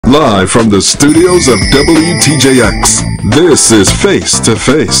Live from the studios of WTJX, this is Face to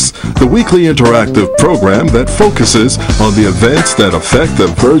Face, the weekly interactive program that focuses on the events that affect the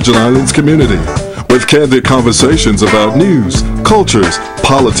Virgin Islands community, with candid conversations about news, cultures,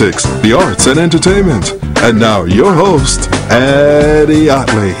 politics, the arts, and entertainment. And now your host, Addie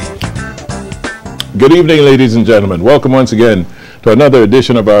Ottley. Good evening, ladies and gentlemen. Welcome once again to another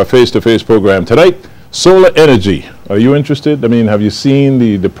edition of our Face to Face program. Tonight, solar energy. Are you interested? I mean, have you seen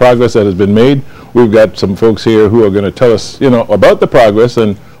the progress that has been made? We've got some folks here who are going to tell us, about the progress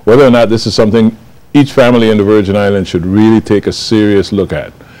and whether or not this is something each family in the Virgin Islands should really take a serious look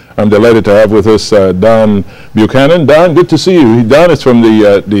at. I'm delighted to have with us Don Buchanan. Don, good to see you. Don is from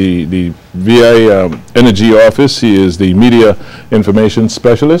the VI Energy Office. He is the Media Information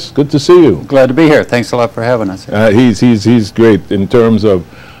Specialist. Good to see you. Glad to be here. Thanks a lot for having us. He's great in terms of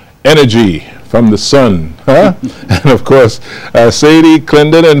energy from the sun, huh? And of course, Sadie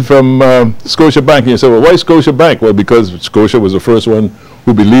Clendon and from Scotia Bank. And you say, well, why Scotia Bank? Well, because Scotia was the first one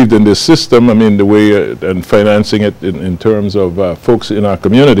who believed in this system, the way and financing it in terms of folks in our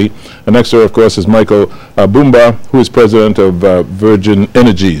community. And next door, of course, is Michael Boomba, who is president of Virgin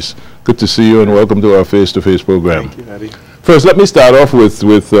Energies. Good to see you and welcome to our face-to-face program. Thank you, Addie. First, let me start off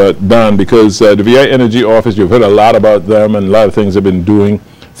with Don, because the VI Energy Office, you've heard a lot about them and a lot of things they've been doing,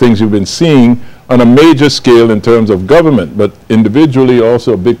 things you've been seeing on a major scale in terms of government, but individually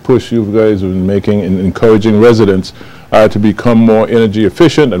also a big push you guys have been making in encouraging residents to become more energy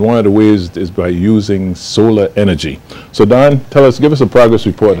efficient, and one of the ways is by using solar energy. So Don, give us a progress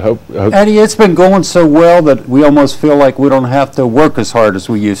report. Addie, it's been going so well that we almost feel like we don't have to work as hard as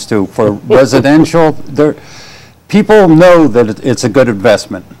we used to. For residential, people know that it's a good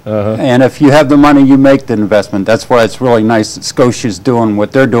investment. And if you have the money, you make the investment. That's why it's really nice that Scotia's doing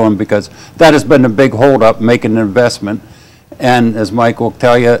what they're doing, because that has been a big holdup, making an investment. And as Mike will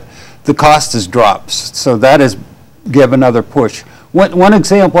tell you, the cost has dropped. So that has given another push. One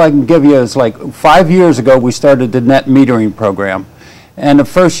example I can give you is, like 5 years ago, we started the net metering program. And the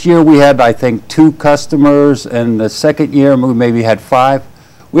first year we had, I think, 2 customers, and the second year we maybe had 5.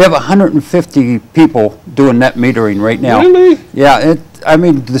 We have 150 people doing net metering right now. Really? Yeah,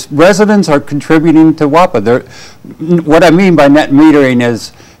 the residents are contributing to WAPA. What I mean by net metering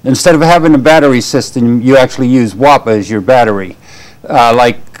is, instead of having a battery system, you actually use WAPA as your battery.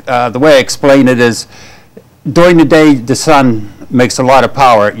 The way I explain it is, during the day, the sun makes a lot of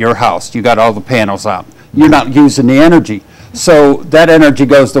power at your house. You got all the panels out. You're not using the energy. So that energy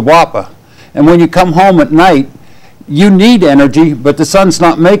goes to WAPA. And when you come home at night, you need energy, but the sun's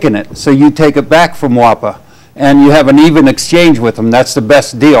not making it. So you take it back from WAPA, and you have an even exchange with them. That's the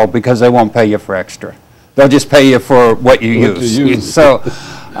best deal, because they won't pay you for extra. They'll just pay you for what you use. So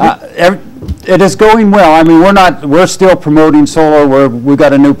it is going well. We're still promoting solar. We've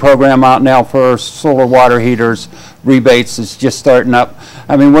got a new program out now for solar water heaters. Rebates is just starting up.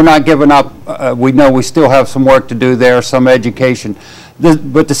 We're not giving up. We know we still have some work to do there, some education.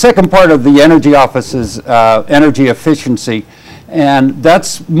 But the second part of the Energy Office is energy efficiency, and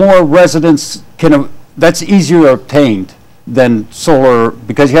that's more residents that's easier obtained than solar,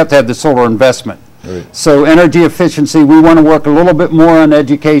 because you have to have the solar investment. Right. So energy efficiency, we want to work a little bit more on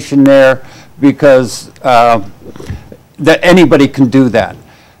education there, because that anybody can do that.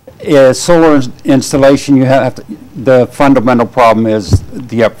 Solar installation, the fundamental problem is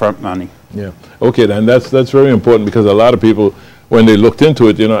the upfront money. Yeah. Okay, then that's very important, because a lot of people, when they looked into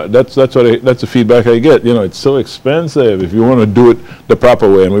it, that's the feedback I get. It's so expensive if you want to do it the proper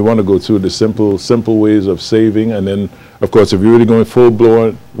way, and we want to go through the simple ways of saving, and then, of course, if you're really going full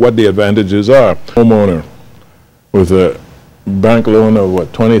blown, what the advantages are. Homeowner with a bank loan of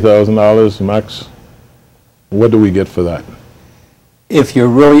what, $20,000 max? What do we get for that? If you're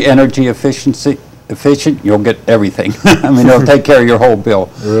really energy efficient, you'll get everything. It'll take care of your whole bill.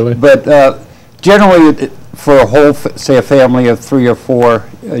 Really? But generally, for a whole, say a family of 3 or 4,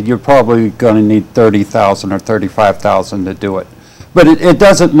 you're probably going to need $30,000 or $35,000 to do it. But it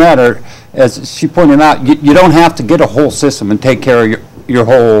doesn't matter. As she pointed out, you don't have to get a whole system and take care of your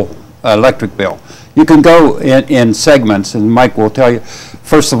whole electric bill. You can go in segments, and Mike will tell you.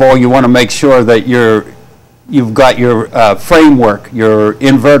 First of all, you want to make sure that you've got your framework, your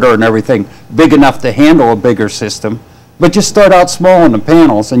inverter and everything big enough to handle a bigger system. But just start out small in the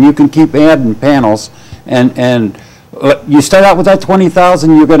panels, and you can keep adding panels. And you start out with that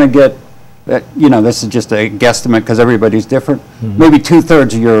 20,000, you're going to get, this is just a guesstimate because everybody's different, maybe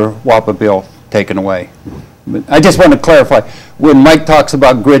 2/3 of your WAPA bill taken away. But I just want to clarify, when Mike talks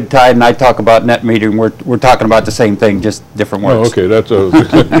about grid tied and I talk about net metering, we're talking about the same thing, just different words. Oh, okay, that's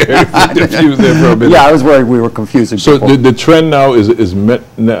confused there for a minute. Yeah, I was worried we were confusing So people. the trend now is net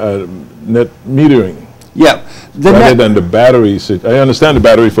metering. Yeah. Rather than the battery. I understand the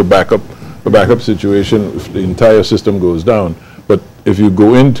battery for backup situation if the entire system goes down. But if you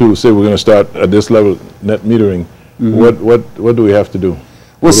go into, say, we're going to start at this level, net metering, what do we have to do?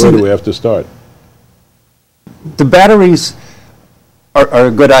 Where do we have to start? The batteries are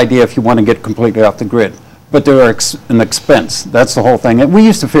a good idea if you want to get completely off the grid, but they're an expense. That's the whole thing. And we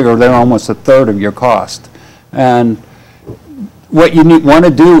used to figure they're almost a third of your cost. And what you want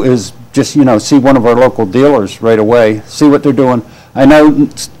to do is just, see one of our local dealers right away, see what they're doing. I know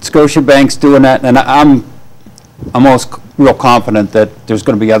Scotiabank's doing that, and I'm almost real confident that there's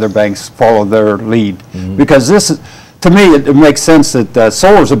going to be other banks follow their lead. Because to me, it makes sense that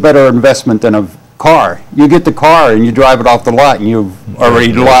solar is a better investment than a car. You get the car and you drive it off the lot and you've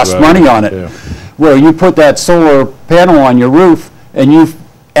already lost money on it. Yeah. Where you put that solar panel on your roof and you've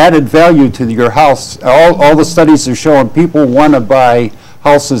added value to your house. All the studies are showing people want to buy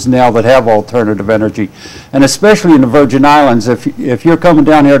houses now that have alternative energy. And especially in the Virgin Islands, if you're coming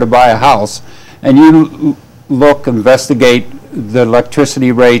down here to buy a house and you investigate the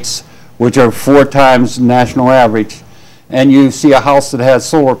electricity rates, which are 4 times national average, and you see a house that has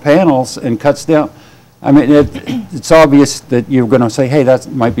solar panels and cuts down, I mean, it's obvious that you're going to say, hey,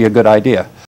 that might be a good idea.